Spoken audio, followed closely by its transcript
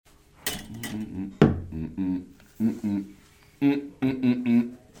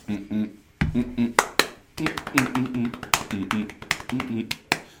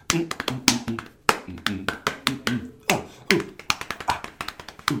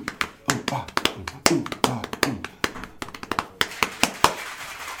Alright.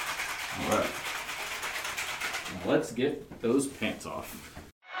 Let's get those pants off.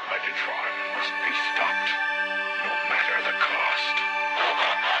 Megatron must be stopped, no matter the cost.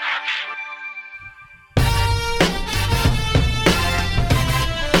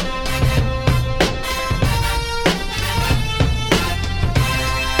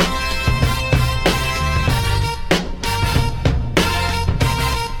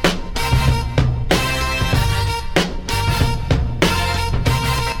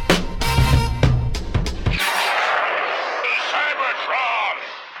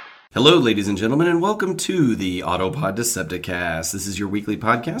 Hello, ladies and gentlemen, and welcome to the Autopod Decepticast. This is your weekly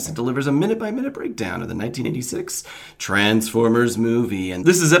podcast that delivers a minute-by-minute breakdown of the 1986 Transformers movie. And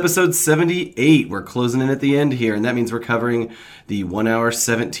this is episode 78. We're closing in at the end here, and that means we're covering the 1 hour,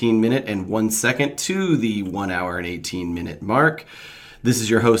 17 minute, and 1 second to the 1 hour and 18 minute mark. This is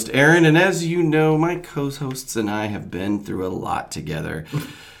your host, Aaron, and as you know, my co-hosts and I have been through a lot together.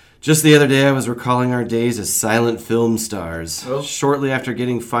 Just the other day, I was recalling our days as silent film stars. Oh. Shortly after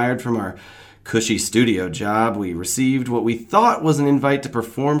getting fired from our cushy studio job, we received what we thought was an invite to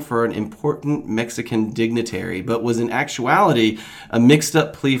perform for an important Mexican dignitary, but was in actuality a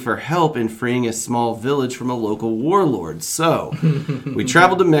mixed-up plea for help in freeing a small village from a local warlord. So, we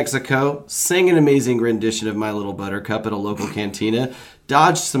traveled to Mexico, sang an amazing rendition of My Little Buttercup at a local cantina,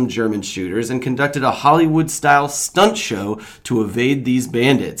 dodged some German shooters, and conducted a Hollywood-style stunt show to evade these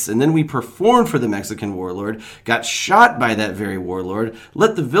bandits. And then we performed for the Mexican warlord, got shot by that very warlord,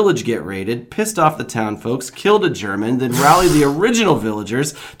 let the village get raided, pissed off the town folks, killed a German, then rallied the original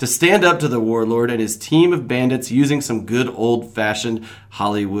villagers to stand up to the warlord and his team of bandits using some good old-fashioned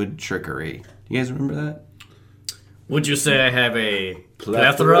Hollywood trickery. You guys remember that? Would you say I have a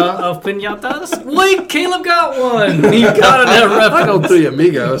plethora of pinatas? Wait, Caleb got one! You got that I reference. know three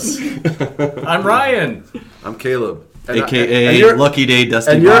amigos. I'm Ryan. I'm Caleb. A.K.A. Lucky Day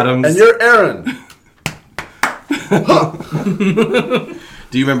Dusty Bottoms. And you're Aaron.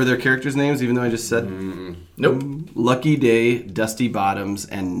 Do you remember their characters' names, even though I just said? Nope. Lucky Day, Dusty Bottoms,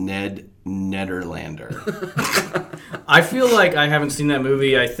 and Ned Nederlander. I feel like I haven't seen that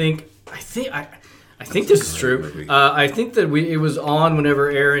movie. I think this is true. movie. I think that it was on whenever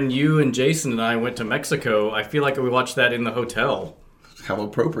Aaron, you, and Jason and I went to Mexico. I feel like we watched that in the hotel. How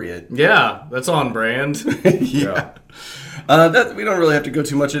appropriate. Yeah, that's on brand. Yeah. We don't really have to go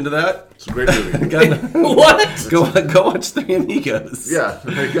too much into that. It's a great movie. What? Go watch Three Amigos. Yeah,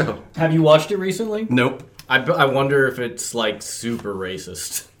 there you go. Have you watched it recently? Nope. I wonder if it's like super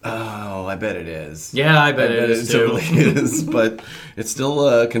racist. Oh, I bet it is. Yeah, I bet it is too. Totally is, but it's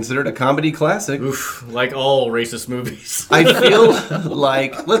still considered a comedy classic. Oof, like all racist movies. I feel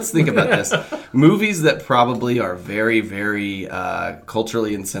like, let's think about this. Movies that probably are very, very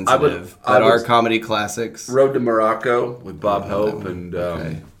culturally insensitive, I but would- are comedy classics. Road to Morocco with Bob Hope and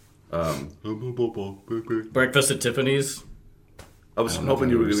Breakfast at Tiffany's. I was hoping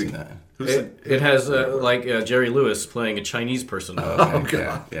you were I've going seen to. that. It has Jerry Lewis playing a Chinese person.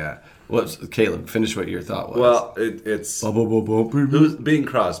 Okay, yeah. Caleb, finish what your thought was. Well, it's who's Bing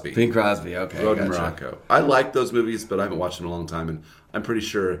Crosby. Bing Crosby, okay. Road to gotcha. Morocco. I like those movies, but I haven't watched them in a long time, and I'm pretty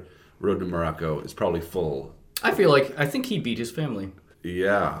sure Road to Morocco is probably full. I think he beat his family.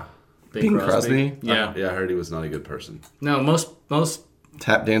 Yeah. Bing Crosby? Yeah. Yeah, I heard he was not a good person. No, most.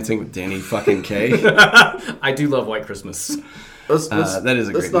 Tap dancing with Danny fucking Kaye. I do love White Christmas. That is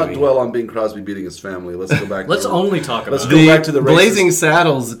a Let's great not movie. dwell on Bing Crosby beating his family. Let's go back. Let's only talk about Let's it. go back to the racist. Blazing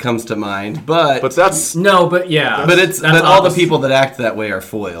Saddles comes to mind, but that's No, but yeah. but that's all the opposite. people that act that way are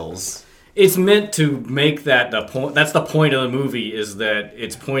foils. It's meant to make that the point. That's the point of the movie, is that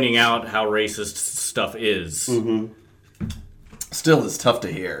it's pointing out how racist stuff is. Mm-hmm. Still, it's tough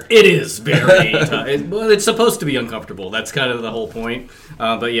to hear. It is very tough. It's supposed to be uncomfortable. That's kind of the whole point.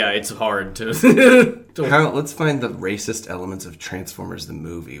 But yeah, it's hard to. Let's find the racist elements of Transformers the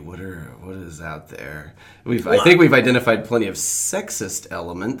movie. What is out there? I think we've identified plenty of sexist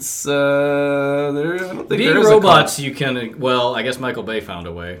elements. I don't think Being there is robots, you can. Well, I guess Michael Bay found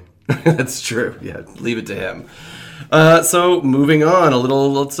a way. That's true. Yeah, leave it to him. So moving on a little,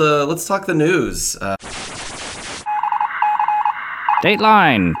 let's talk the news.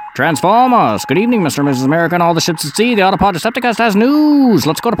 Dateline. Transformers. Good evening, Mr. and Mrs. America and all the ships at sea. The Autopod Decepticast has news.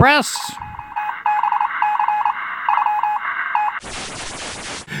 Let's go to press.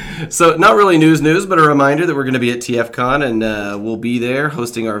 So, not really news, but a reminder that we're going to be at TFCon, and we'll be there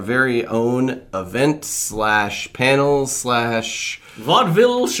hosting our very own event / panel /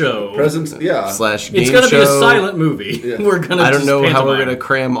 vaudeville show. Presents, slash game It's going to show. be a silent movie. Yeah. We're gonna. I don't just know how we're pantomime. going to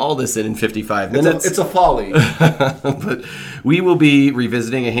cram all this in 55 minutes. It's a folly. But we will be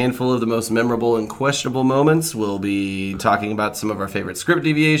revisiting a handful of the most memorable and questionable moments. We'll be talking about some of our favorite script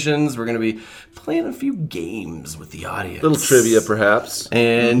deviations. We're going to be playing a few games with the audience. Little trivia, perhaps.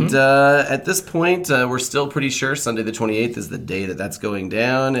 And at this point, we're still pretty sure Sunday the 28th is the day that's going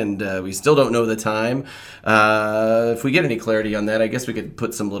down, and we still don't know the time. If we get any clarity on that, I guess we could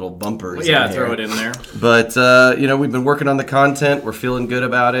put some little bumpers Yeah, in throw here. it in there. But, we've been working on the content. We're feeling good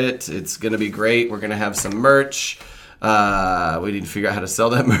about it. It's going to be great. We're going to have some merch. We need to figure out how to sell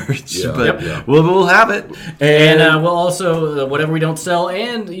that merch, Yeah. but Yep. we'll have it. And we'll also, whatever we don't sell,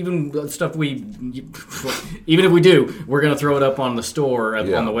 and even stuff even if we do, we're going to throw it up on the store, on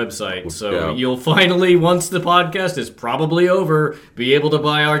the website. So you'll finally, once the podcast is probably over, be able to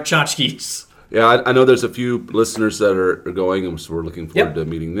buy our tchotchkes. Yeah, I know there's a few listeners that are going, and so we're looking forward to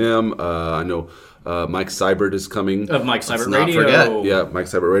meeting them. I know Mike Seibert is coming. Of Mike Seibert not Radio. forget. Yeah, Mike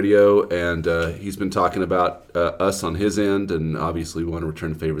Seibert Radio, and he's been talking about us on his end, and obviously we want to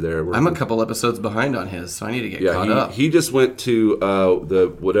return the favor there. I'm a couple episodes behind on his, so I need to get caught up. He just went to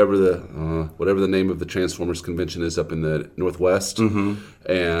the whatever the name of the Transformers convention is up in the Northwest, and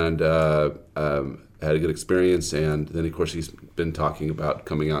had a good experience. And then of course he's been talking about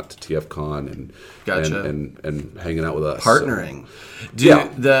coming out to TFCon and Gotcha. and hanging out with us, Partnering.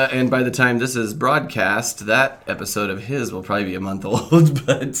 And by the time this is broadcast, that episode of his will probably be a month old.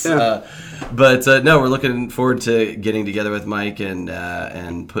 But no, we're looking forward to getting together with Mike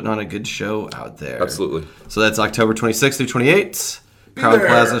and putting on a good show out there. Absolutely. So that's October 26th through 28th, Crown there.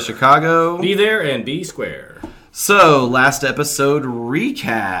 Plaza, Chicago. Be there and be square. So last episode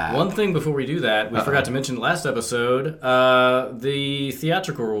recap. One thing before we do that, we forgot to mention last episode, the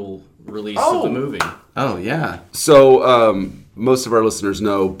theatrical release of the movie. Oh yeah. So most of our listeners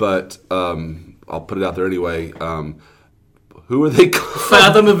know, but I'll put it out there anyway. Who are they called?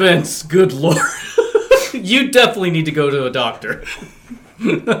 Fathom Events, good lord. You definitely need to go to a doctor.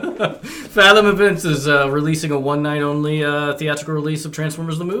 Fathom Events is releasing a one-night-only theatrical release of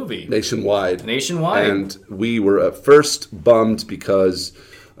Transformers the movie. Nationwide. Nationwide. And we were at first bummed because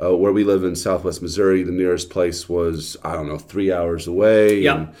where we live in Southwest Missouri, the nearest place was, 3 hours away.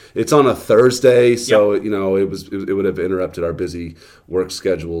 Yep. And it's on a Thursday, so it would have interrupted our busy work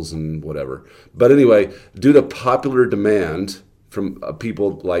schedules and whatever. But anyway, due to popular demand from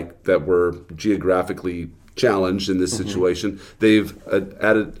people like that were geographically challenged in this situation, they've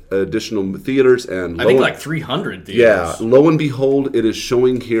added additional theaters, and I think like 300 theaters. yeah, lo and behold, it is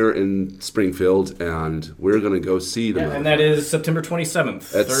showing here in Springfield, and we're going to go see the movie. And that is September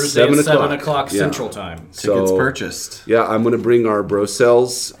 27th, At Thursday 7 at 7 o'clock. o'clock Yeah. Central Time. Tickets purchased. Yeah, I'm going to bring our Bro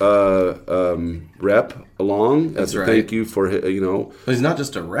Cells rep along as a right. thank you for Well, he's not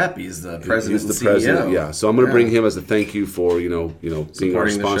just a rep; he's the president. he's the and CEO. president. Yeah, so I'm going to bring him as a thank you for being our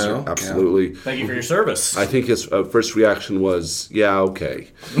Supporting the sponsor. show. Absolutely. Thank you for your service. I think his first reaction was, "Yeah, okay."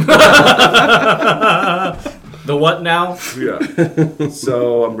 The what now? Yeah.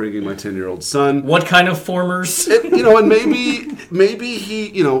 So I'm bringing my 10-year-old son. What kind of formers? And maybe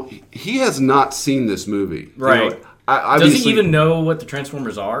he has not seen this movie. Right. Does Obviously, he even know what the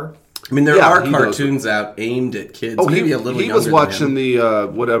Transformers are? I mean, there Yeah, are he knows. cartoons out aimed at kids. Oh, maybe a little he younger was watching than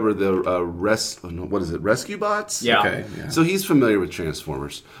him. the Rescue Bots? Yeah. Okay, yeah. So he's familiar with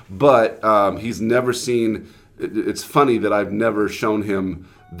Transformers, but he's never seen. It's funny that I've never shown him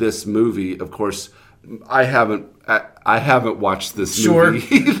this movie. Of course, I haven't watched this Sure.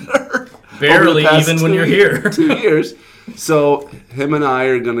 movie either. Barely, over the past even when you're here. 2 years. So him and I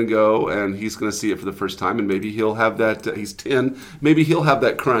are going to go, and he's going to see it for the first time, and maybe he'll have that. He's 10. Maybe he'll have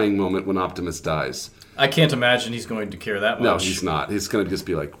that crying moment when Optimus dies. I can't imagine he's going to care that much. No, he's not. He's going to just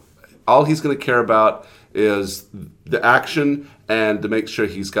be like, all he's going to care about is the action and to make sure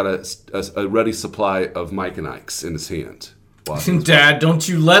he's got a ready supply of Mike and Ike's in his hand. Dad, don't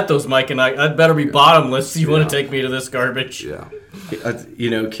you let those Mike and I. I'd better be bottomless. You want to take me to this garbage? Yeah.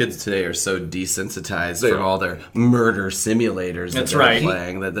 Kids today are so desensitized They from are. all their murder simulators That's that they're right.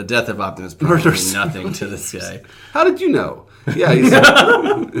 playing that the death of Optimus Prime means nothing to this guy. How did you know? Yeah, he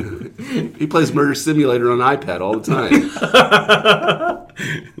plays Murder Simulator on iPad all the time.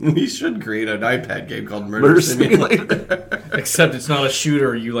 We should create an iPad game called Murder Simulator. Except it's not a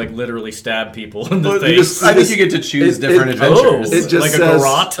shooter. You literally stab people in the face. just- I think you get to choose different adventures. It just like says- a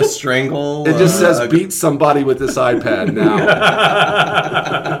garrote. A strangle. It just says beat somebody with this iPad now.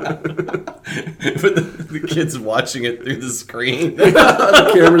 But the kids watching it through the screen.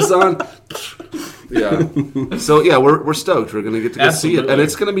 The camera's on. Yeah. So yeah, we're stoked. We're gonna get to go see it, Absolutely. and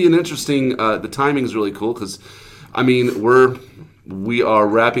it's gonna be an interesting. The timing's really cool because, I mean, we're we are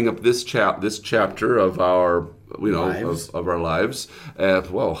wrapping up this chapter of our of our lives.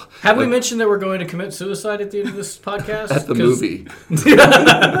 Well, have we mentioned that we're going to commit suicide at the end of this podcast? At the movie.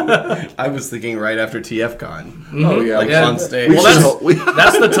 I was thinking right after TFCon. Oh yeah, on stage. Well,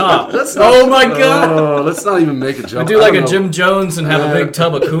 that's the top. Oh my god! Let's not even make a joke. Do like a Jim Jones and have a big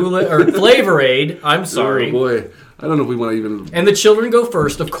tub of Kool-Aid or Flavor Aid. I'm sorry. Oh boy. I don't know if we want to even... And the children go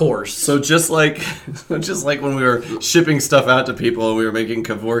first, of course. So just like when we were shipping stuff out to people and we were making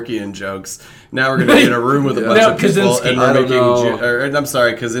Kevorkian jokes, now we're going to be in a room with a bunch of people Kaczynski. and we're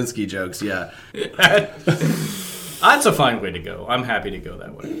making... Kaczynski jokes, yeah. That's a fine way to go. I'm happy to go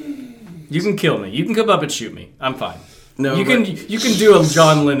that way. You can kill me. You can come up and shoot me. I'm fine. No, you can do a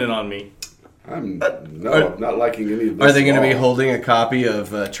John Lennon on me. I'm not liking any of this. Are they going to be holding a copy of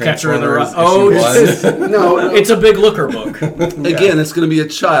Catcher in the Rye? No, it's a big looker book. Again, it's going to be a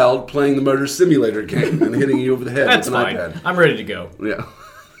child playing the murder simulator game and hitting you over the head That's with an fine. iPad. I'm ready to go. Yeah.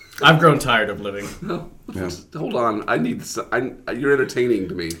 I've grown tired of living. No, hold on. I need. You're entertaining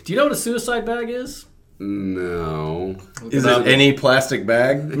to me. Do you know what a suicide bag is? No. Is it any plastic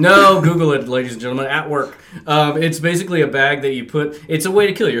bag? No, Google it, ladies and gentlemen, at work. It's basically a bag that you put... It's a way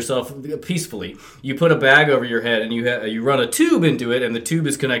to kill yourself peacefully. You put a bag over your head and you run a tube into it, and the tube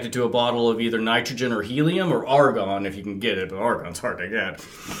is connected to a bottle of either nitrogen or helium or argon, if you can get it, but argon's hard to get.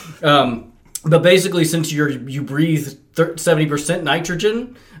 But basically, since you breathe 70%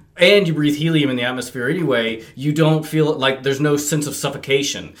 nitrogen... and you breathe helium in the atmosphere anyway, you don't feel like there's no sense of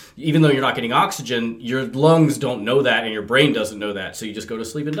suffocation. Even though you're not getting oxygen, your lungs don't know that and your brain doesn't know that, so you just go to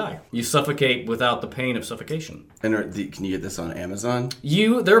sleep and die. You suffocate without the pain of suffocation. And can you get this on Amazon?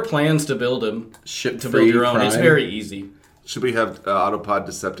 There are plans to build them. Build your own. Prime. It's very easy. Should we have Autopod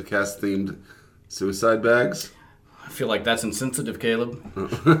Decepticast themed suicide bags? I feel like that's insensitive, Caleb.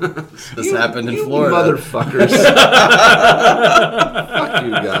 This happened in Florida. Motherfuckers. Fuck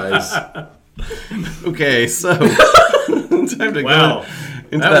you guys. Okay, so time to go.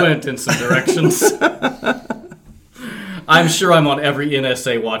 That went in some directions. I'm sure I'm on every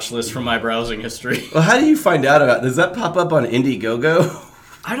NSA watch list from my browsing history. Well, how do you find out about it? Does that pop up on Indiegogo?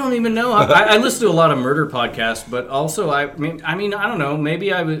 I don't even know. I listen to a lot of murder podcasts, but also I mean I don't know.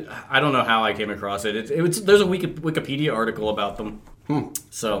 Maybe I don't know how I came across it. There's a Wikipedia article about them.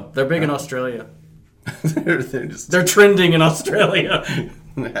 So they're big in Australia. They're trending in Australia.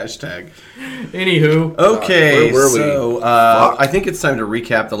 Hashtag. Anywho. Okay, where were we? So I think it's time to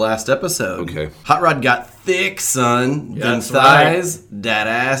recap the last episode. Okay. Hot Rod got thick, son. Yeah, Them thighs, that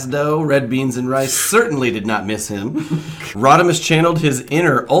ass dough, red beans and rice certainly did not miss him. Rodimus channeled his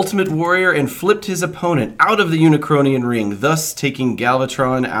inner Ultimate Warrior and flipped his opponent out of the Unicronian ring, thus taking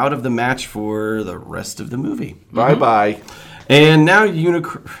Galvatron out of the match for the rest of the movie. Bye-bye. And now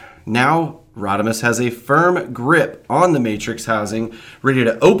Rodimus has a firm grip on the Matrix housing, ready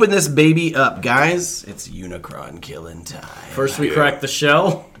to open this baby up. Guys, it's Unicron killing time. First we crack the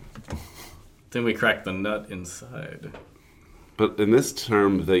shell, then we crack the nut inside. But in this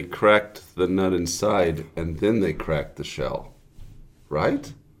term, they cracked the nut inside, and then they cracked the shell.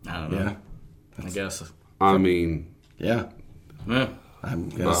 Right? I don't know. Yeah. I guess. I mean... Yeah. Yeah. I'm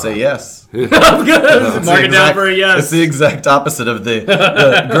going to say yes. I'm good. Mark it down for a yes. It's the exact opposite of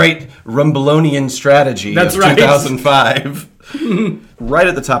the great Rumblonian strategy of 2005. Right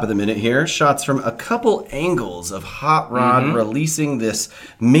at the top of the minute here, shots from a couple angles of Hot Rod releasing this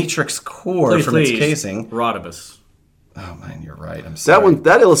Matrix core from its casing. Rodimus. Oh, man, you're right. I'm sorry.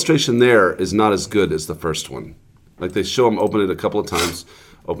 That illustration there is not as good as the first one. Like, they show him open it a couple of times.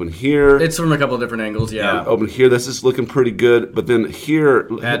 Open here. It's from a couple of different angles, yeah. Open here. This is looking pretty good, but then here,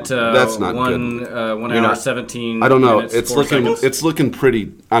 at that's not good. 1 hour 17. I don't know. Minutes, it's looking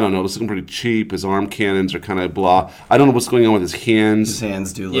pretty. I don't know. It's looking pretty cheap. His arm cannons are kind of blah. I don't know what's going on with his hands. His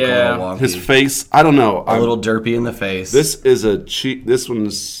hands do look a little wonky. His face. I don't know. A little derpy in the face. This is a cheap. This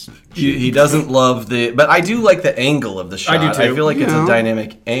one's. He doesn't love but I do like the angle of the shot. I do too. I feel like it's a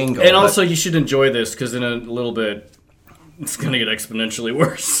dynamic angle. And also, you should enjoy this because in a little bit. It's going to get exponentially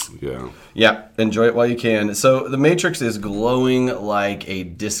worse. Yeah. Yeah, enjoy it while you can. So the Matrix is glowing like a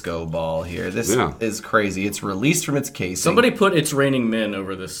disco ball here. This is crazy. It's released from its casing. Somebody put It's Raining Men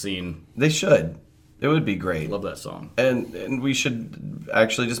over this scene. They should. It would be great. Love that song. And we should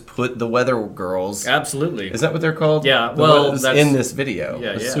actually just put the Weather Girls. Absolutely. Is that what they're called? Yeah, well, that's in this video.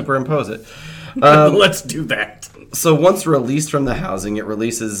 Yeah. Superimpose it. Let's do that. So once released from the housing, it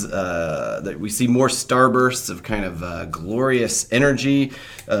releases that we see more starbursts of kind of glorious energy,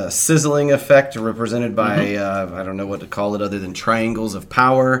 sizzling effect represented by I don't know what to call it other than triangles of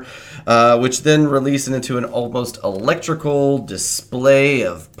power, which then release into an almost electrical display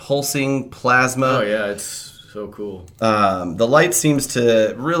of pulsing plasma. Oh yeah, it's So cool. The light seems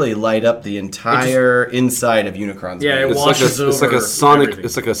to really light up the entire inside of Unicron's brain. It washes over. It's like a sonic. Everything.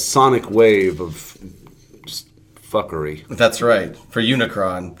 It's like a sonic wave of just fuckery. That's right, for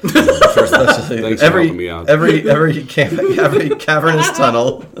Unicron. Thanks for helping me out. Every cavernous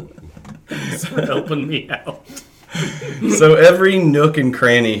tunnel. For helping me out. So every nook and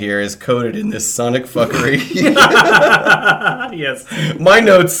cranny here is coated in this sonic fuckery. Yes. My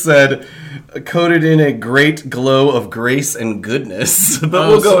notes said, coated in a great glow of grace and goodness. But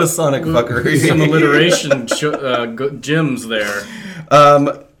we'll go with sonic fuckery. Some alliteration gems there.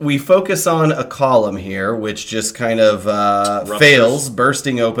 We focus on a column here, which just kind of fails,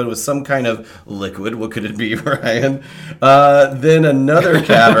 bursting open with some kind of liquid. What could it be, Brian? Then another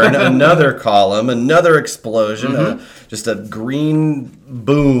cavern, another column, another explosion, just a green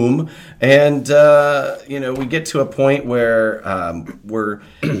boom. And, we get to a point where we're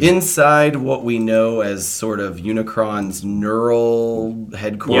inside what we know as sort of Unicron's neural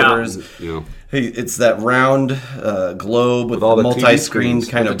headquarters. Yeah. Hey, it's that round globe with all the multi-screen TV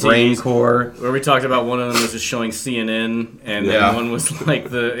kind of the brain TVs. core. Where we talked about one of them was just showing CNN, and then one was like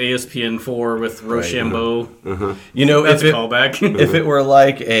the ASPN4 with Rochambeau. You know, That's if a it, callback. if it were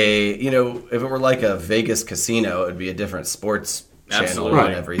like a Vegas casino, it'd be a different sports channel Absolutely.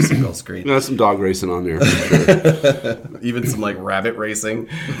 on every single screen. There's some dog racing on there. For sure. Even some like rabbit racing,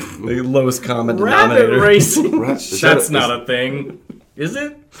 the lowest common Rabbit denominator. racing. Is That's that not a thing. Is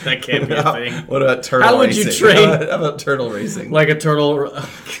it? That can't be a thing. What about turtle How would racing? you train- How about turtle racing? Like a turtle.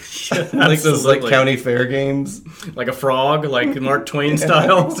 Like those like county fair games. Like a frog, like Mark Twain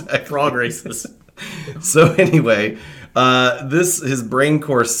style. exactly. Frog races. So anyway, his brain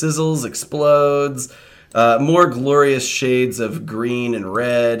core sizzles, explodes. More glorious shades of green and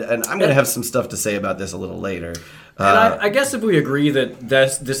red, and I'm going to have some stuff to say about this a little later. And I guess if we agree that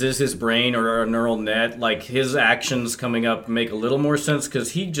this is his brain or a neural net, like his actions coming up make a little more sense because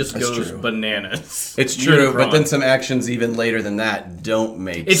he just goes true. bananas. It's true, Unicron. but then some actions even later than that don't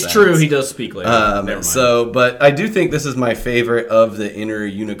make sense. It's true, he does speak later. Never mind. But I do think this is my favorite of the inner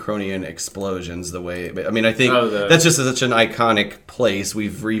Unicronian explosions. The way, I mean, I think that's just such an iconic place.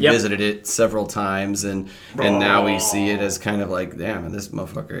 We've revisited it several times, and now we see it as kind of like, damn, this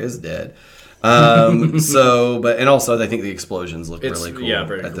motherfucker is dead. And also I think the explosions look really cool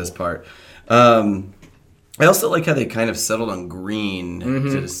at this part. I also like how they kind of settled on green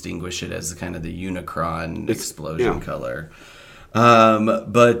to distinguish it as kind of the Unicron explosion color.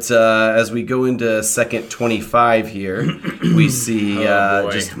 But as we go into second 25 here, we see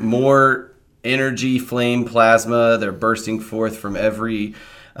just more energy, flame, plasma. They're bursting forth from every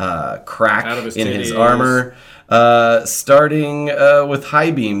crack in his armor. Starting with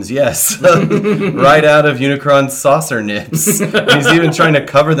high beams, yes. Right out of Unicron's saucer nips. He's even trying to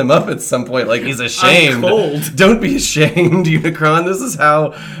cover them up at some point, like he's ashamed. I'm cold. Don't be ashamed, Unicron. This is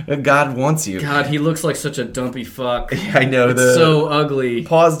how God wants you. God, he looks like such a dumpy fuck. I know. It's so ugly.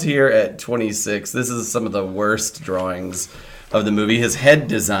 Paused here at 26. This is some of the worst drawings of the movie. His head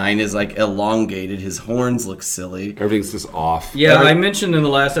design is like elongated. His horns look silly. Everything's just off. Yeah, I mentioned in the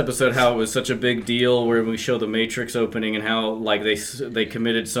last episode how it was such a big deal where we show the Matrix opening and how like they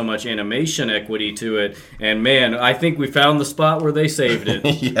committed so much animation equity to it. And man, I think we found the spot where they saved it.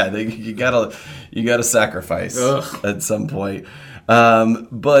 Yeah, you gotta sacrifice at some point.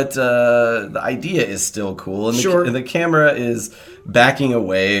 But the idea is still cool, and the camera is backing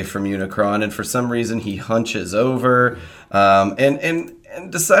away from Unicron, and for some reason he hunches over and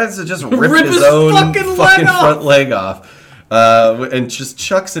decides to just rip his own fucking front leg off. And just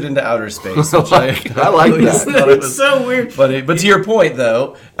chucks it into outer space. Which I like that. It's so weird. Funny. But to your point,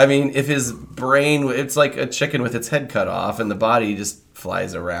 though, I mean, if his brain, it's like a chicken with its head cut off, and the body just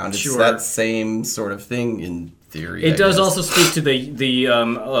flies around. It's that same sort of thing in theory. It does also speak to the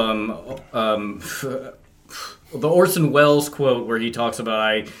Orson Welles quote where he talks about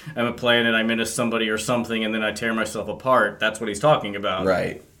I am a planet, I menace somebody or something, and then I tear myself apart. That's what he's talking about.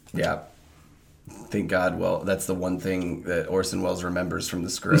 Right. Yeah. Thank God. Well, that's the one thing that Orson Welles remembers from the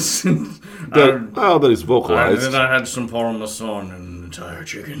script. That is vocalized. And then I had some parmesan and an entire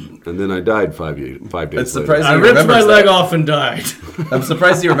chicken. And then I died 5 days It's later. surprising I he ripped my remembers leg that. off and died. I'm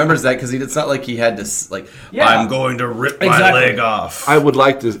surprised he remembers that because it's not like he had to I'm going to rip my leg off. I would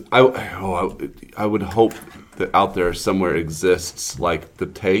like to. I would hope that out there somewhere exists like the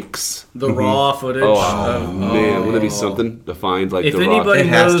takes. The raw footage. Man, wouldn't it be something to find like if the anybody It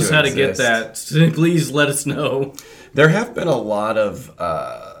has knows to how to get exist. that, please let us know. There have been a lot of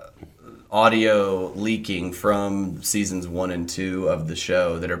audio leaking from seasons 1 and 2 of the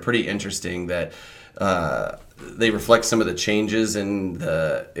show that are pretty interesting that they reflect some of the changes in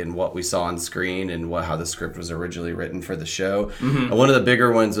what we saw on screen and how the script was originally written for the show. Mm-hmm. One of the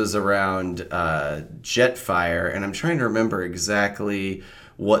bigger ones was around Jetfire, and I'm trying to remember exactly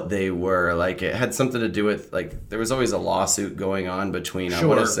what they were. Like, it had something to do with, like, there was always a lawsuit going on between, I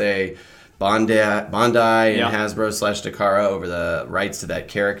want to say, Bondi and Hasbro/Takara over the rights to that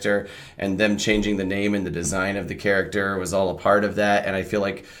character, and them changing the name and the design of the character was all a part of that. And I feel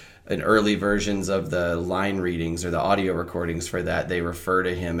like in early versions of the line readings or the audio recordings for that, they refer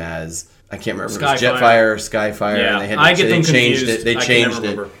to him as, I can't remember, it was Jetfire or Skyfire. Yeah, and they changed it. They changed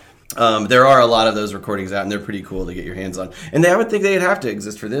it. There are a lot of those recordings out, and they're pretty cool to get your hands on. And I would think they'd have to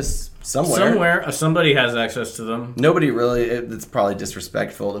exist for this somewhere. Somebody has access to them. Nobody really. It's probably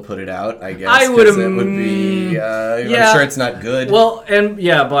disrespectful to put it out, I guess. It would be. I'm sure it's not good. Well, and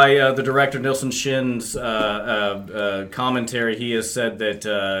by the director Nelson Shin's commentary, he has said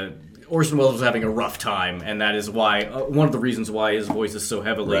that Orson Welles was having a rough time, and that is why one of the reasons why his voice is so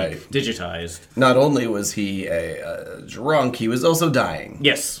heavily digitized. Not only was he a drunk, he was also dying.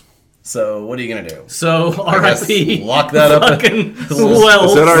 Yes. So what are you gonna do? So R.I.P. Lock that up.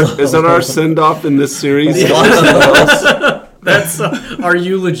 Is that our send off in this series? That's our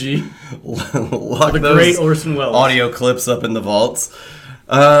eulogy. Lock the those great Orson Welles audio clips up in the vaults.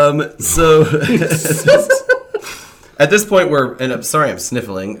 So at this point, I'm sorry, I'm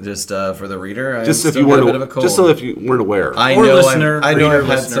sniffling. Just for the reader, just if you weren't aware. I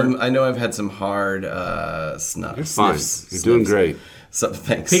know I've had some hard snuff. You're fine. You're doing great. So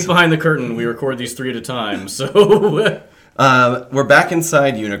thanks. Peek behind the curtain. We record these 3 at a time. So we're back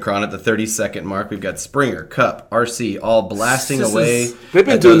inside Unicron at the 30-second mark. We've got Springer, Cup, RC, all blasting away. They've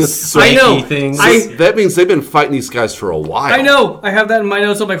been doing this. I know. Things. That means they've been fighting these guys for a while. I know. I have that in my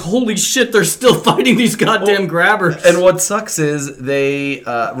notes. I'm like, holy shit! They're still fighting these goddamn grabbers. And what sucks is they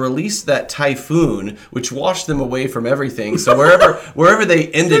released that typhoon, which washed them away from everything. So wherever they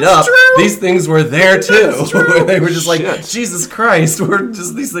ended up, these things were there too. They were just like, Jesus Christ!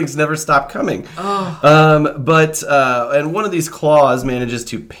 These things never stop coming. And one of these claws manages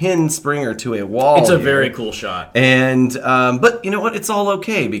to pin Springer to a wall. It's a very cool shot. And but you know what? It's all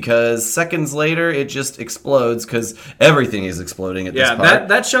okay because seconds later it just explodes because everything is exploding at this part. Yeah,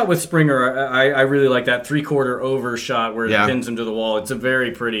 that shot with Springer, I really like that 3/4 over shot where it pins him to the wall. It's a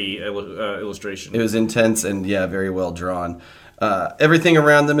very pretty illustration. It was intense and very well drawn. Everything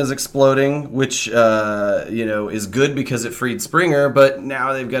around them is exploding, which is good because it freed Springer. But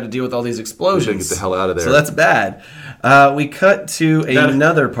now they've got to deal with all these explosions. Get the hell out of there. So that's bad. We cut to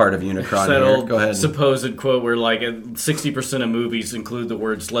another part of Unicron. That here. old Go ahead. Supposed quote where 60% of movies include the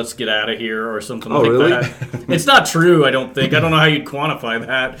words "Let's get out of here" or something like really? that. It's not true. I don't think. I don't know how you'd quantify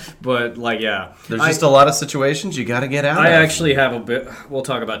that, but there's just a lot of situations you got to get out. I actually have a bit. We'll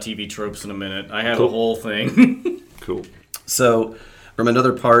talk about TV tropes in a minute. I have a whole thing. Cool. So, from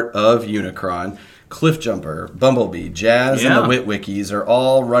another part of Unicron, Cliffjumper, Bumblebee, Jazz, and the Witwickies are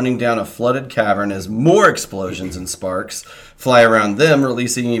all running down a flooded cavern as more explosions and sparks fly around them,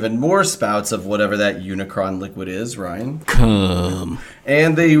 releasing even more spouts of whatever that Unicron liquid is, Ryan. Come.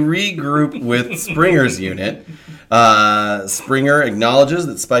 And they regroup with Springer's unit. Springer acknowledges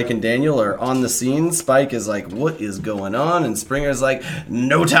that Spike and Daniel are on the scene. Spike is like, what is going on? And Springer's like,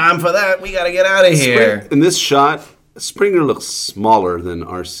 no time for that. We got to get out of here. In this shot, Springer looks smaller than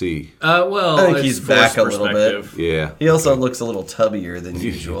RC. I think he's back a little bit. Yeah. He also looks a little tubbier than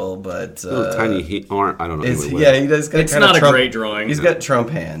usual, but little tiny arm. I don't know. He does. It's not a great drawing. He's got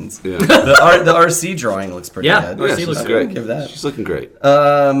Trump hands. Yeah. The RC drawing looks pretty good. RC looks great. Give that. She's looking great.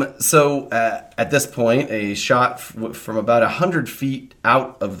 So at this point, a shot from about 100 feet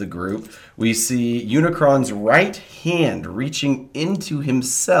out of the group, we see Unicron's right hand reaching into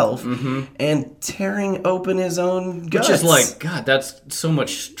himself and tearing open his own guts. Which is like, God, that's so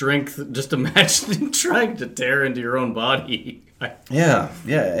much strength. Just imagine trying to tear into your own body. Yeah,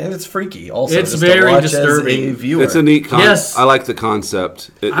 and it's freaky. Also, it's very disturbing. As a viewer. It's a neat concept. Yes. I like the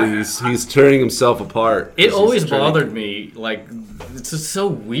concept. He's tearing himself apart. It always bothered me. Like, it's just so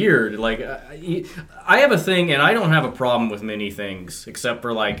weird. Like, I have a thing, and I don't have a problem with many things, except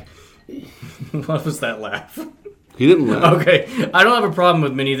for like, what was that laugh? He didn't laugh. Okay, I don't have a problem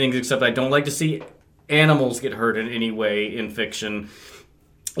with many things, except I don't like to see animals get hurt in any way in fiction,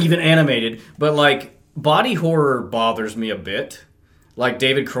 even animated. But like, body horror bothers me a bit. Like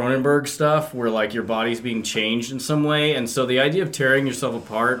David Cronenberg stuff, where like your body's being changed in some way, and so the idea of tearing yourself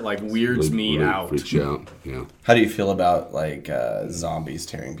apart like weirds me out. Freaks you out. Yeah. How do you feel about like zombies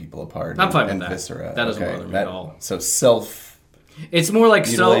tearing people apart? I'm fine with and that. Viscera? That doesn't bother me at all. So self It's more like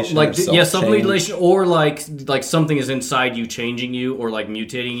Mutilation self-mutilation, or like something is inside you, changing you, or like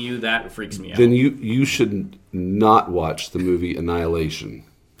mutating you. That freaks me out. Then you should not watch the movie Annihilation.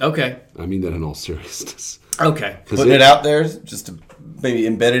 Okay. I mean that in all seriousness. Okay. Putting it out there just to maybe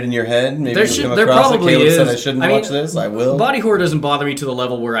embed it in your head. Maybe there probably is. Said I shouldn't watch this. I will. Body horror doesn't bother me to the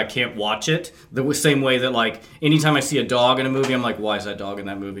level where I can't watch it. The same way that like anytime I see a dog in a movie, I'm like, why is that dog in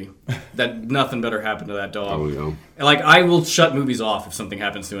that movie? That nothing better happened to that dog. Oh, yeah. Like I will shut movies off if something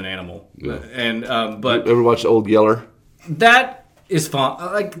happens to an animal. Yeah. And but you ever watch Old Yeller? That is fun.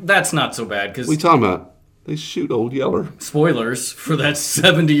 Like that's not so bad because what are you talking about? They shoot Old Yeller. Spoilers for that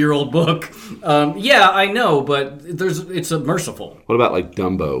 70-year-old book. Yeah, I know, but it's merciful. What about like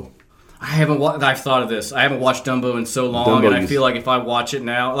Dumbo? I've thought of this. I haven't watched Dumbo in so long, and I feel like if I watch it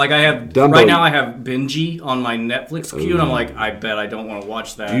now, like I have Dumbo, right now, I have Benji on my Netflix queue, and I'm like, I bet I don't want to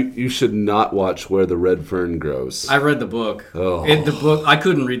watch that. You should not watch Where the Red Fern Grows. I read the book. Oh. The book. I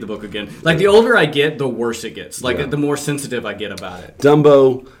couldn't read the book again. Like the older I get, the worse it gets. Like the more sensitive I get about it.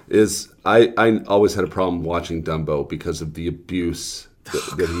 Dumbo is. I always had a problem watching Dumbo because of the abuse that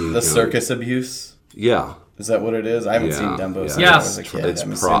he encountered. The circus abuse. Yeah. Is that what it is? I haven't seen Dumbo since Yeah. I was a kid. It's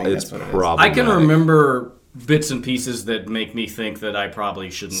that's what it is. I can remember bits and pieces that make me think that I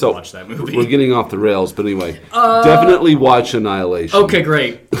probably shouldn't watch that movie. We're getting off the rails, but anyway, definitely watch Annihilation. Okay,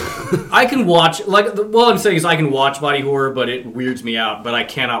 great. I can watch, I'm saying is I can watch body horror, but it weirds me out, but I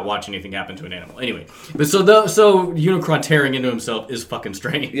cannot watch anything happen to an animal. Anyway, but so Unicron tearing into himself is fucking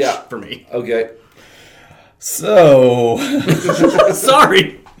strange for me. Okay. So...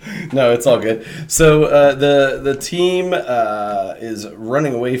 Sorry. No, it's all good. So the team is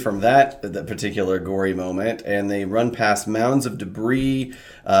running away from that particular gory moment, and they run past mounds of debris,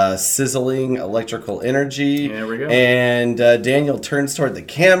 sizzling electrical energy. There we go. And Daniel turns toward the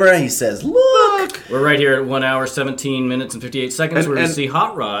camera. He says, "Look!" We're right here at 1 hour, 17 minutes, and 58 seconds. We're going to see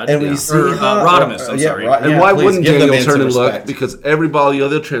Hot Rod. And we see Rodimus, I'm sorry. And why please wouldn't give them Daniel turn and respect. look? Because everybody, the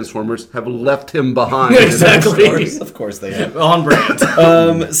other Transformers, have left him behind. Exactly. Of course they have. On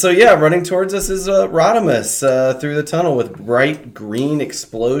brand. So running towards us is Rodimus through the tunnel with bright green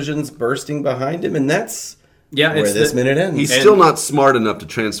explosions bursting behind him, and that's where this minute ends. He's still not smart enough to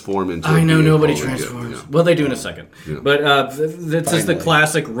transform into. I know a nobody vehicle. transforms. Yeah. Well, they do in a second. Yeah. But this is the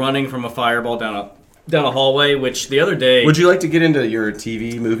classic running from a fireball down a hallway, which the other day... Would you like to get into your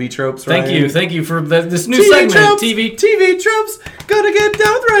TV movie tropes, Ryan? Thank you for this new segment. Tropes, TV tropes, gotta get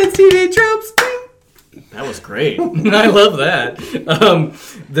down with Ryan's TV tropes. That was great. I love that.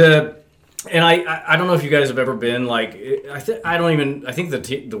 I don't know if you guys have ever been like I think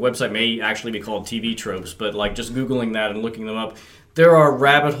the website may actually be called TV Tropes, but like just Googling that and looking them up, there are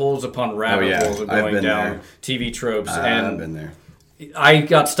rabbit holes upon rabbit holes of going down there. TV Tropes. And I've been there. I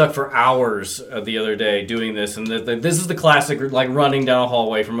got stuck for hours the other day doing this, and this is the classic like running down a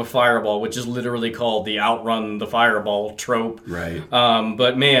hallway from a fireball, which is literally called the outrun the fireball trope. Right.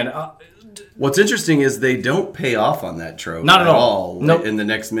 But man. What's interesting is they don't pay off on that trope. Not at all. Nope. In the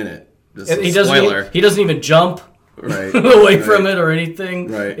next minute. He doesn't even jump away from it or anything.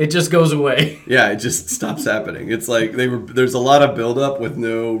 Right. It just goes away. Yeah, it just stops happening. It's like there's a lot of buildup with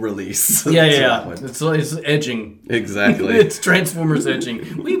no release. Yeah. It's edging. Exactly. It's Transformers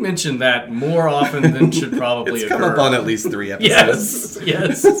edging. We mentioned that more often than should probably occur. It's come up on at least 3 episodes.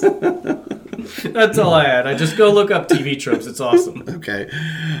 Yes. That's all I had. I just go look up TV tropes. It's awesome. Okay.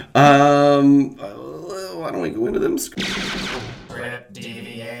 Why don't we go into them? Script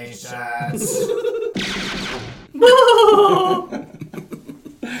deviations.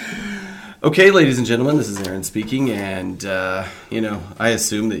 Okay, ladies and gentlemen, this is Aaron speaking, and, I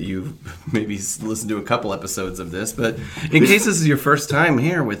assume that you maybe listened to a couple episodes of this, but in case this is your first time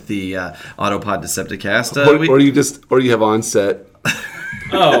here with the Autopod Decepticast... Or you have onset.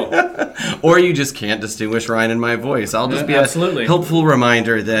 Oh. Or you just can't distinguish Ryan and my voice. I'll just be absolutely. A helpful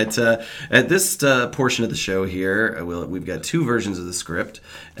reminder that at this portion of the show here, we've got 2 versions of the script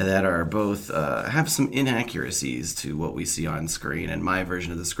that are both have some inaccuracies to what we see on screen. And my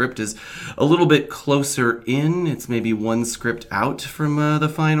version of the script is a little bit closer in. It's maybe 1 script out from the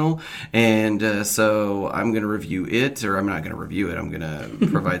final. And so I'm going to review it, or I'm not going to review it. I'm going to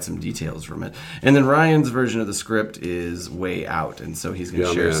provide some details from it. And then Ryan's version of the script is way out. And so he's going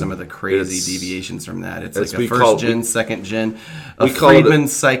to share some of the crazy deviations from that. It's like a first-gen, second-gen, a Friedman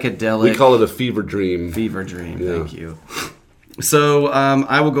psychedelic. We call it a fever dream. Fever dream, thank you. So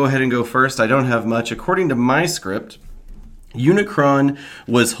I will go ahead and go first. I don't have much. According to my script, Unicron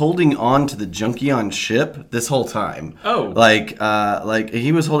was holding on to the Junkion ship this whole time. Oh. Like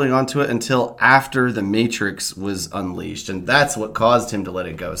he was holding on to it until after the Matrix was unleashed, and that's what caused him to let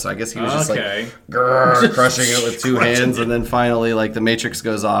it go. So I guess he was just like grrr, crushing it with two hands, and then finally, like, the Matrix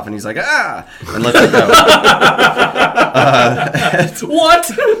goes off, and he's like, ah, and lets it go. What?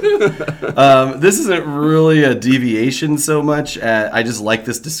 This isn't really a deviation so much. I just like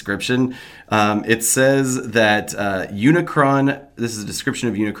this description. It says that Unicron, this is a description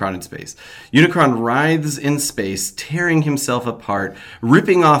of Unicron in space. Unicron writhes in space, tearing himself apart,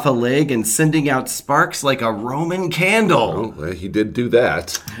 ripping off a leg and sending out sparks like a Roman candle. Well, he did do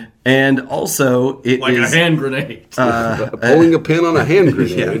that. And also, it like is... a hand grenade. Pulling a pin on a hand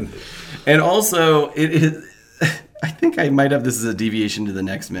grenade. Yeah. And also, it is... I think I might have this as a deviation to the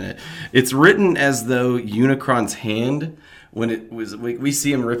next minute. It's written as though Unicron's hand... When it was, we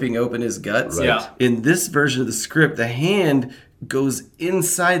see him ripping open his guts. Right. Yeah. In this version of the script, the hand goes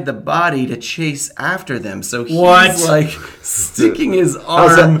inside the body to chase after them. So he's like sticking his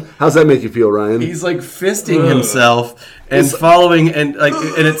arm. How's that make you feel, Ryan? He's like fisting himself and following, and like,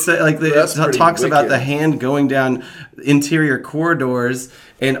 and it's like it talks about the hand going down interior corridors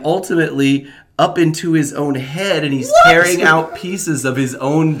and ultimately up into his own head, and he's tearing out pieces of his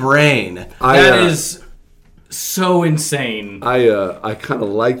own brain. That is so insane. I kind of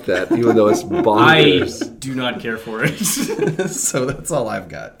like that, even though it's bonkers. I do not care for it. So that's all I've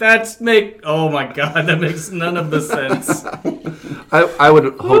got. Oh my god, that makes none of the sense. I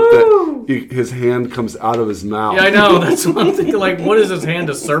would hope that his hand comes out of his mouth. Yeah, I know. That's what I'm thinking. Like, what is his hand,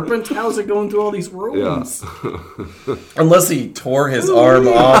 a serpent? How's it going through all these rooms? Yeah. Unless he tore his arm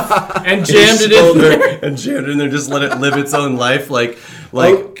off and jammed it in there. And jammed it in there, just let it live its own life, like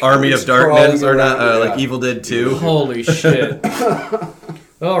Army of Darkness, or not, like Evil Dead 2. Holy shit.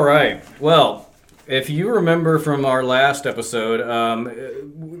 All right. Well, if you remember from our last episode,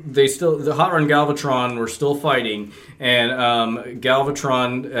 the Hot Rod and Galvatron were still fighting, and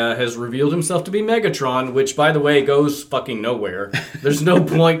Galvatron has revealed himself to be Megatron, which, by the way, goes fucking nowhere. There's no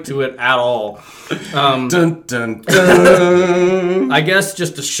point to it at all. Dun, dun, dun. I guess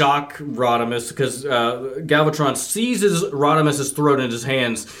just to shock Rodimus, because Galvatron seizes Rodimus's throat in his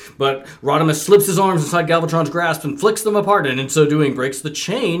hands, but Rodimus slips his arms inside Galvatron's grasp and flicks them apart, and in so doing breaks the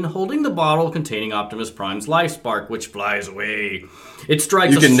chain holding the bottle containing Optimus Prime's life spark, which flies away. It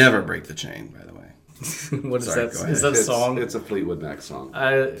strikes. You can never break the chain, by the way. What is Sorry, that? Is that a song? It's a Fleetwood Mac song.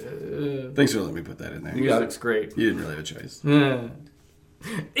 Thanks for letting me put that in there. Music's great. You didn't really have a choice.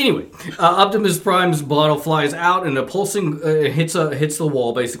 Anyway, Optimus Prime's bottle flies out, and a pulsing hits the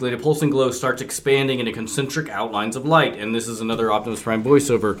wall. Basically, the pulsing glow starts expanding into concentric outlines of light. And this is another Optimus Prime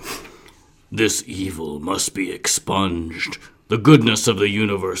voiceover. This evil must be expunged. The goodness of the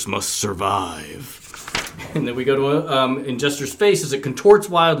universe must survive. And then we go to Ingester's face as it contorts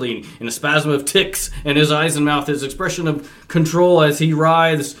wildly in a spasm of tics, and his eyes and mouth, his expression of control as he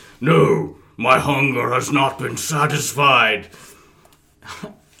writhes. No, my hunger has not been satisfied.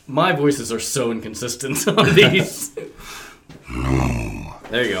 My voices are so inconsistent on these. No.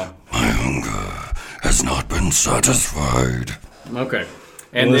 There you go. My hunger has not been satisfied. Okay.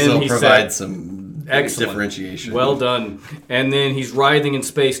 And then he provides some excellent differentiation. Well done. And then he's writhing in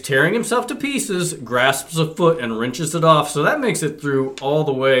space, tearing himself to pieces, grasps a foot, and wrenches it off. So that makes it through all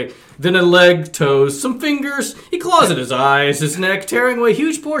the way. Then a leg, toes, some fingers. He claws at his eyes, his neck, tearing away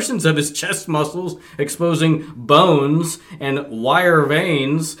huge portions of his chest muscles, exposing bones and wire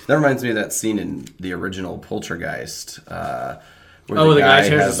veins. That reminds me of that scene in the original Poltergeist. Where the guy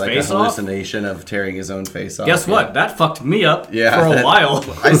tears has his like face a hallucination of tearing his own face off. Guess what? That fucked me up for a that, while.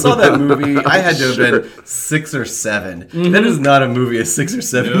 I saw that movie. I had to have been 6 or 7. Mm-hmm. That is not a movie a 6 or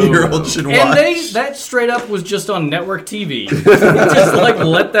 7-year-old should watch. And that straight up was just on network TV. Just like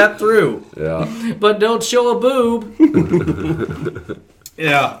let that through. Yeah. But don't show a boob.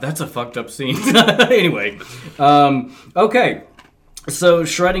 Yeah, that's a fucked up scene. Anyway, okay. So,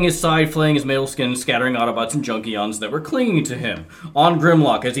 shredding his side, flaying his metal skin, scattering Autobots and Junkions that were clinging to him. On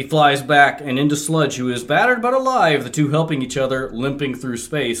Grimlock, as he flies back and into Sludge, who is battered but alive, the two helping each other, limping through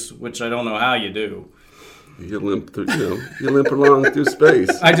space, which I don't know how you do. You limp through, you limp along through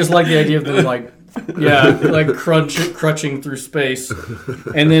space. I just like the idea of them, crutching through space.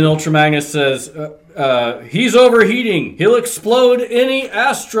 And then Ultra Magnus says, he's overheating. He'll explode any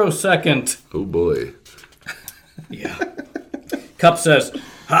astrosecond. Oh, boy. Yeah. Cup says,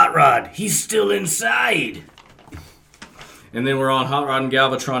 Hot Rod, he's still inside. And then we're on Hot Rod and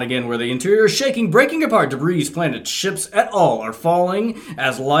Galvatron again, where the interior is shaking, breaking apart. Debris, planets, ships at all are falling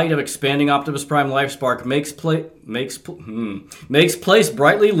as light of expanding Optimus Prime life spark makes place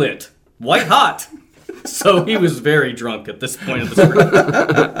brightly lit. White hot. So he was very drunk at this point of the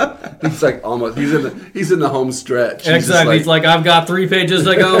script. He's like almost. He's in the home stretch. Exactly. He's like, I've got 3 pages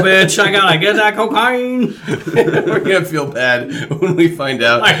to go, bitch. I gotta get that cocaine. We're gonna feel bad when we find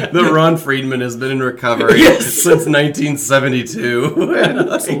out that Ron Friedman has been in recovery since 1972.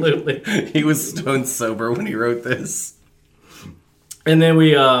 Absolutely. He was stone sober when he wrote this. And then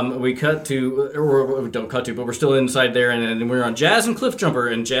we cut to, or don't cut to, but we're still inside there, and then we're on Jazz and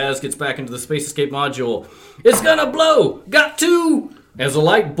Cliffjumper, and Jazz gets back into the Space Escape module. It's gonna blow! Got to! As the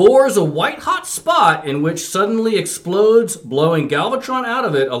light bores a white-hot spot in which suddenly explodes, blowing Galvatron out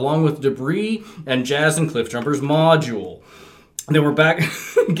of it, along with debris and Jazz and Cliffjumper's module. And then we're back.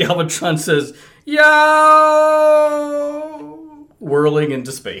 Galvatron says, "Yo!" whirling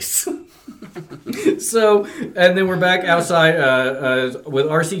into space. So, and then we're back outside with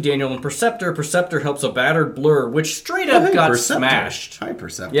RC, Daniel, and Perceptor. Perceptor helps a battered Blur, which straight up got Perceptor. smashed. Hi,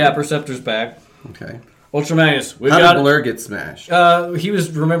 Perceptor. Yeah, Perceptor's back. Okay. Ultra Magnus. How did Blur get smashed? He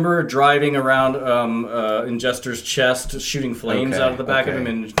was, remember, driving around Ingester's chest, shooting flames out of the back of him,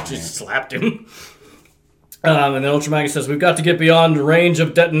 and just slapped him. And then Ultra Magnus says, "We've got to get beyond range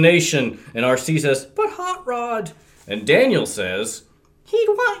of detonation." And RC says, "But Hot Rod." And Daniel says, "He'd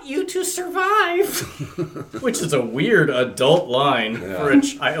want you to survive." Which is a weird adult line for a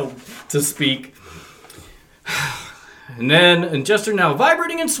child to speak. And then Ingester, now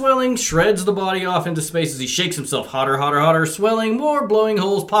vibrating and swelling, shreds the body off into space as he shakes himself. Hotter, hotter, hotter, swelling, more blowing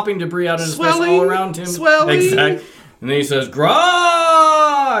holes, popping debris out of his face all around him. Swelling. Exactly. And then he says,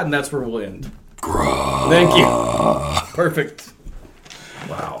 "Gra!" And that's where we'll end. Gra! Thank you. Perfect.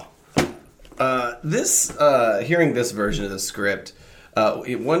 Wow. Hearing this version of the script,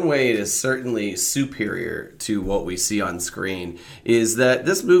 one way it is certainly superior to what we see on screen is that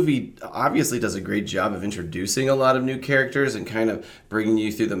this movie obviously does a great job of introducing a lot of new characters and kind of bringing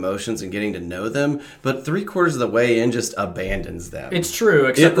you through the motions and getting to know them, but 3/4 of the way in just abandons them. It's true,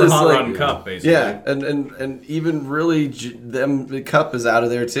 except for Hot Rod and Cup, basically. Yeah, and even really, the Cup is out of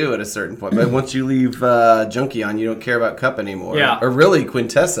there too at a certain point. But once you leave Junkion, you don't care about Cup anymore. Yeah. Or really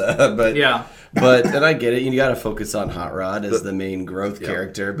Quintessa, but... Yeah. But, and I get it, you got to focus on Hot Rod as the main growth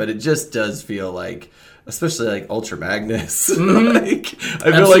character, but it just does feel like, especially like Ultra Magnus, like,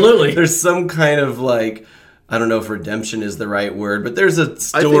 I feel like there's some kind of like, I don't know if redemption is the right word, but there's a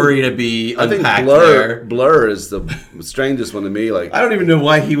story to be unpacked there. Blur is the strangest one to me. Like, I don't even know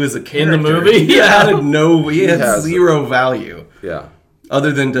why he was a character. In the movie? He had zero value. Yeah.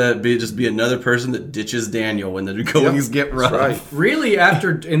 Other than to just be another person that ditches Daniel when the goings get rough. Right. Really,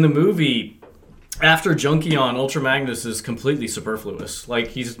 in the movie... After Junkion, Ultra Magnus is completely superfluous. Like,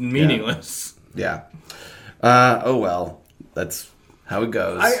 he's meaningless. Yeah. Oh well. That's how it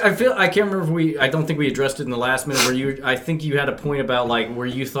goes. I can't remember if I don't think we addressed it in the last minute where I think you had a point about, like, where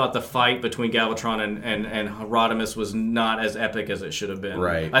you thought the fight between Galvatron and Rodimus was not as epic as it should have been.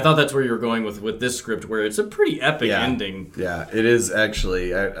 Right. I thought that's where you were going with this script, where it's a pretty epic ending. Yeah, it is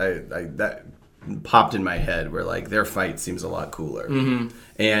actually. That popped in my head where, like, their fight seems a lot cooler. Mm-hmm.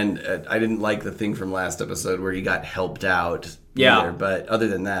 And I didn't like the thing from last episode where he got helped out either, but other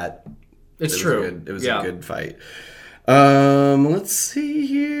than that, it was a good fight. Let's see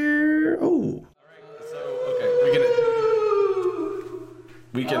here. Oh. So, okay,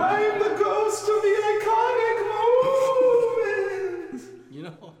 we can I am the ghost of the iconic moment. You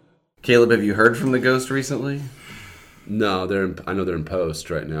know? Caleb, have you heard from the ghost recently? No, I know they're in post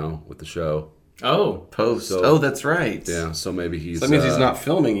right now with the show. Oh, post. So, that's right. Yeah, so maybe he's. So that means he's not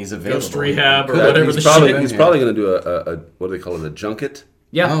filming. He's available. Ghost Rehab or whatever. He's probably going to do a what do they call it? A junket.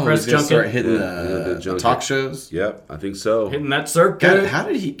 Yeah, press he's gonna junket. Start hitting the talk shows. Yep, I think so. Hitting that circuit. God, how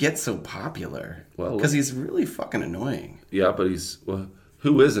did he get so popular? Well, because he's really fucking annoying. Yeah, but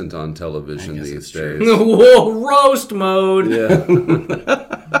who isn't on television these days? Whoa, roast mode. Yeah.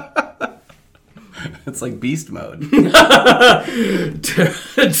 It's like beast mode.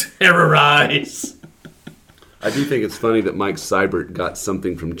 Terrorize. I do think it's funny that Mike Seibert got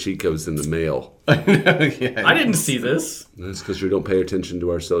something from Chico's in the mail. I didn't see this. That's because you don't pay attention to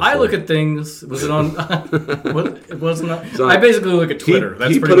our social. I look at things. Was it on? It wasn't on. I basically look at Twitter.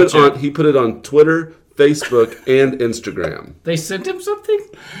 That's pretty much it. He put it on Twitter, Facebook, and Instagram. They sent him something?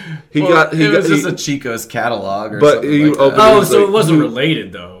 It was just a Chico's catalog or something like that. Oh, so it wasn't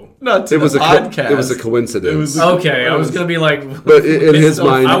related, though. Not to the podcast. It was a coincidence. Okay, I was going to be like... But in his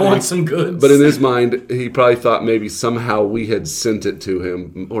mind... I want some goods. But in his mind, he probably thought maybe somehow we had sent it to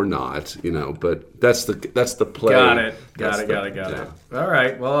him, or not, but that's the play. Got it. All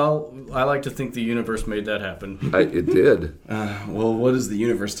right, well, I like to think the universe made that happen. It did. Well, what is the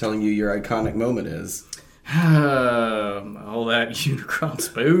universe telling you your iconic moment is? All that Unicron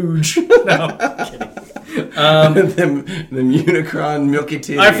spooge. No, I'm kidding. them Unicron Milky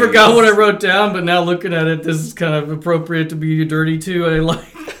Titties. I forgot what I wrote down, but now looking at it, this is kind of appropriate to be dirty too. I like.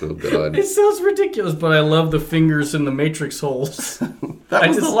 Oh God! It sounds ridiculous, but I love the fingers in the matrix holes. That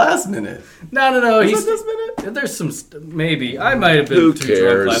was the last minute. No. Was that this minute? There's some maybe. I might have been Who too cares?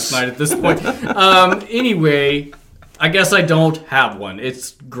 drunk last night at this point. Anyway, I guess I don't have one.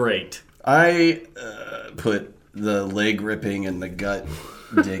 It's great. I put the leg ripping and the gut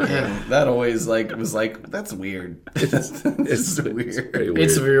digging. That always was that's weird. It's weird. Very weird.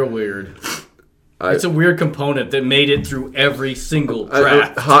 It's real weird. It's a weird component that made it through every single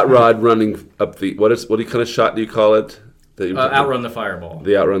draft. Hot Rod running up the what kind of shot do you call it? Outrun the Fireball.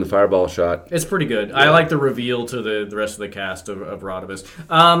 The Outrun the Fireball shot. It's pretty good. Yeah. I like the reveal to the rest of the cast of Rodimus.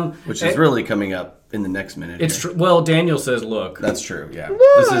 Which is really coming up in the next minute. It's well, Daniel says, look. That's true, yeah.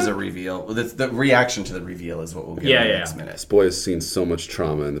 This is a reveal. The reaction to the reveal is what we'll get in the next minute. This boy has seen so much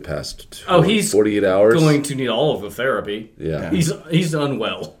trauma in the past he's 48 hours. Going to need all of the therapy. Yeah. He's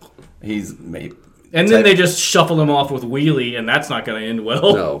unwell. He's made... And then they just shuffle him off with Wheelie, and that's not going to end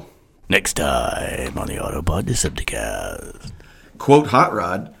well. No. Next time on the Autopod Decepticast. Quote Hot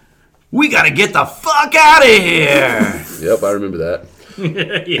Rod, "We gotta get the fuck out of here!" Yep, I remember that.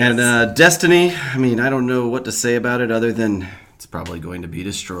 Yes. And Destiny, I mean, I don't know what to say about it other than it's probably going to be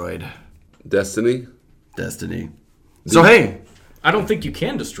destroyed. Destiny? So, hey. I don't think you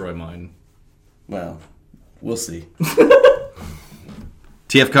can destroy mine. Well, we'll see.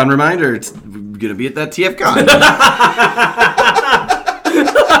 TFCon reminder, it's going to be at that TFCon.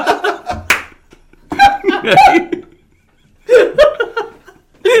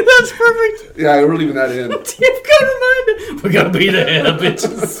 That's perfect. Yeah, we're leaving that in. TFCon reminder. We got to be there,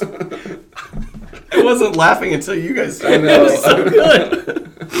 bitches. I wasn't laughing until you guys started. I know. It was so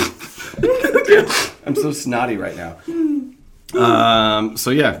good. I'm so snotty right now. So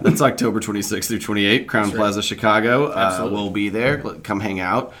yeah, that's October 26th through 28th, Crown Plaza, Chicago. We'll be there. Come hang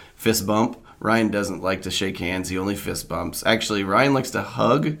out. Fist bump. Ryan doesn't like to shake hands. He only fist bumps. Actually, Ryan likes to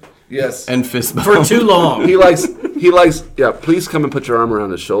hug. Yes. And fist bump. For too long. He likes, yeah, please come and put your arm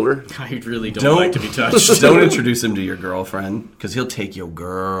around his shoulder. I really don't like to be touched. Don't introduce him to your girlfriend, because he'll take your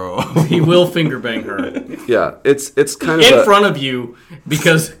girl. He will finger bang her. Yeah, it's kind of in front of you,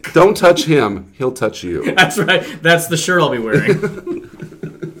 because... Don't touch him, he'll touch you. That's right. That's the shirt I'll be wearing.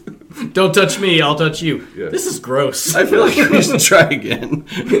 Don't touch me, I'll touch you. Yeah. This is gross. I feel like we should try again.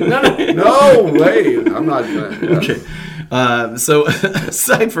 No way. I'm not going to. Okay. So,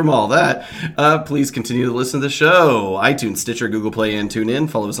 aside from all that, please continue to listen to the show. iTunes, Stitcher, Google Play, and TuneIn.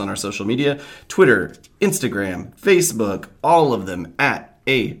 Follow us on our social media. Twitter, Instagram, Facebook, all of them at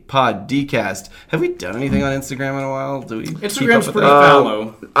APodDcast. Have we done anything on Instagram in a while? Do we? Instagram's pretty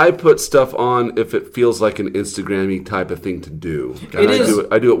fallow. I put stuff on if it feels like an Instagram-y type of thing to do.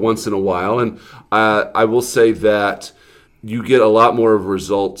 I do it once in a while, and I will say that you get a lot more of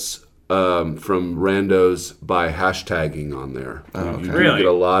results from randos by hashtagging on there. You really get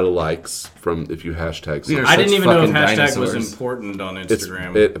a lot of likes from if you hashtag something. I didn't even know if hashtag dinosaurs. was important on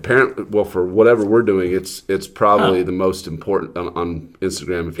Instagram. It apparently, well, for whatever we're doing, it's probably the most important on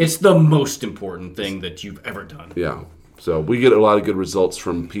Instagram. It's the most important thing that you've ever done. Yeah. So we get a lot of good results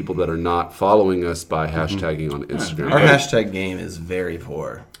from people that are not following us by hashtagging on Instagram. Our hashtag game is very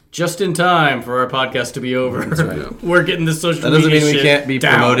poor. Just in time for our podcast to be over. That's right. We're getting the social media That doesn't mean we can't be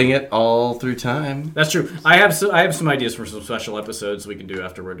down. promoting it all through time. That's true. I have some ideas for some special episodes we can do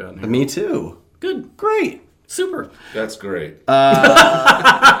after we're done here. Me too. Good. Great. Super. That's great.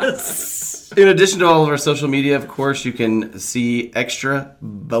 In addition to all of our social media, of course, you can see extra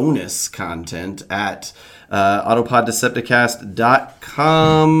bonus content at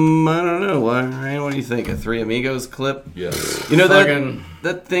autopoddecepticast.com. I don't know. Ryan, what do you think? A Three Amigos clip? Yes. You know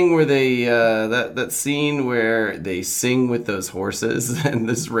that thing where they that scene where they sing with those horses and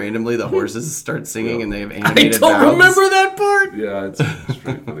this randomly the horses start singing and they have animated I don't mouths? remember that part. Yeah, it's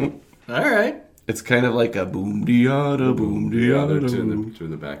pretty funny. All right. It's kind of like a boom diada boom diada boom.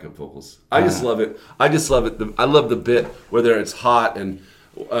 Doing the backup vocals. I just love it. I love the bit where it's hot and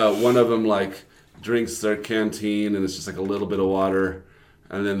one of them like drinks their canteen and it's just like a little bit of water,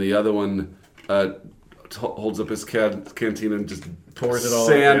 and then the other one holds up his canteen and just pours it all.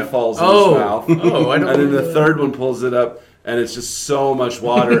 Sand falls in his mouth. Oh, I don't. And then the third one pulls it up. And it's just so much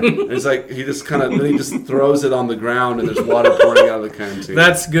water. And it's like he just throws it on the ground, and there's water pouring out of the canteen.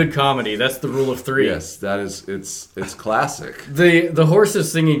 That's good comedy. That's the rule of three. Yes, that is. It's classic. The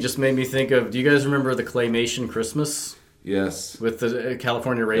horses singing just made me think of. Do you guys remember the Claymation Christmas? Yes. With the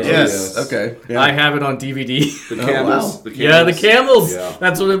California raisins. Yes. Okay. Yeah. I have it on DVD. The camels. Wow. The camels. Yeah, the camels. Yeah.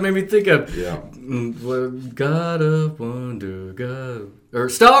 That's what it made me think of. Yeah. Gotta wonder, Or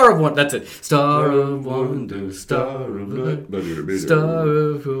Star of Wonder. That's it. Star of Wonder, Star of Light, Star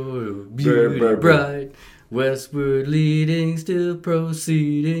of Beauty bright. Westward leading, still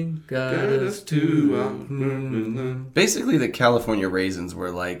proceeding, got us to... Basically, the California Raisins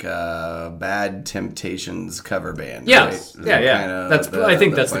were like a Bad Temptations cover band. Yeah, right? yeah. I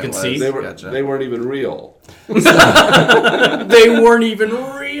think that's the conceit. They weren't even real. They weren't even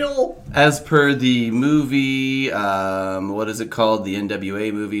real. As per the movie, what is it called? The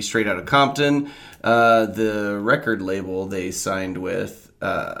NWA movie, Straight Outta Compton. The record label they signed with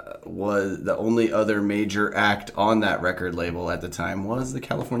was the only other major act on that record label at the time was the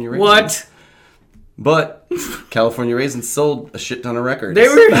California Raisins. What? But California Raisins sold a shit ton of records. They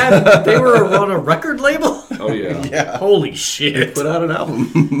were on a record label? Oh, yeah. Yeah. Holy shit. They put out an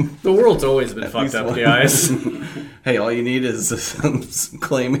album. The world's always been fucked up, guys. Hey, all you need is some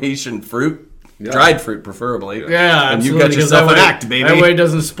claymation fruit. Yeah. Dried fruit, preferably. Yeah, and you got yourself an act, baby. That way it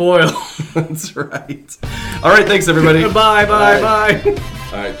doesn't spoil. That's right. All right, thanks, everybody. Bye.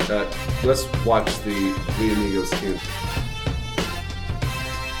 All right, let's watch the Amigos Camp.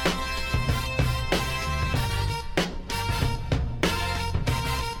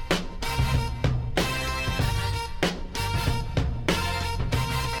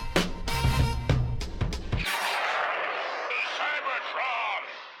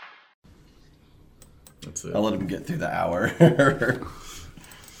 I'll let him get through the hour.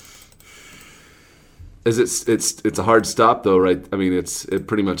 It's a hard stop though, right? I mean, it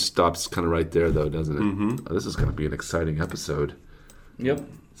pretty much stops kind of right there though, doesn't it? Mm-hmm. Oh, this is going to be an exciting episode. Yep.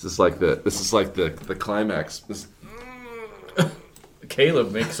 This is like the climax.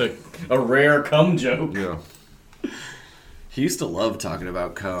 Caleb makes a rare cum joke. Yeah. He used to love talking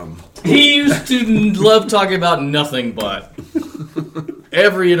about cum. He used to love talking about nothing but.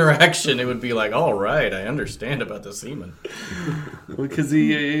 Every interaction, it would be like, all right, I understand about the semen. Because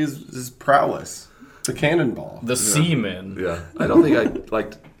his prowess. The cannonball. The semen. Yeah. I don't think I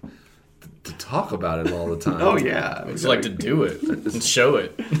like to talk about it all the time. Oh, yeah. I just like to do it and show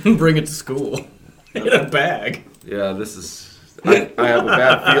it. Bring it to school. In a bag. Yeah, this is... I have a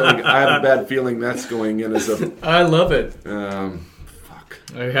bad feeling. I have a bad feeling that's going in as a... I love it. Fuck.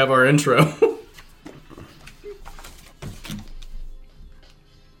 I have our intro.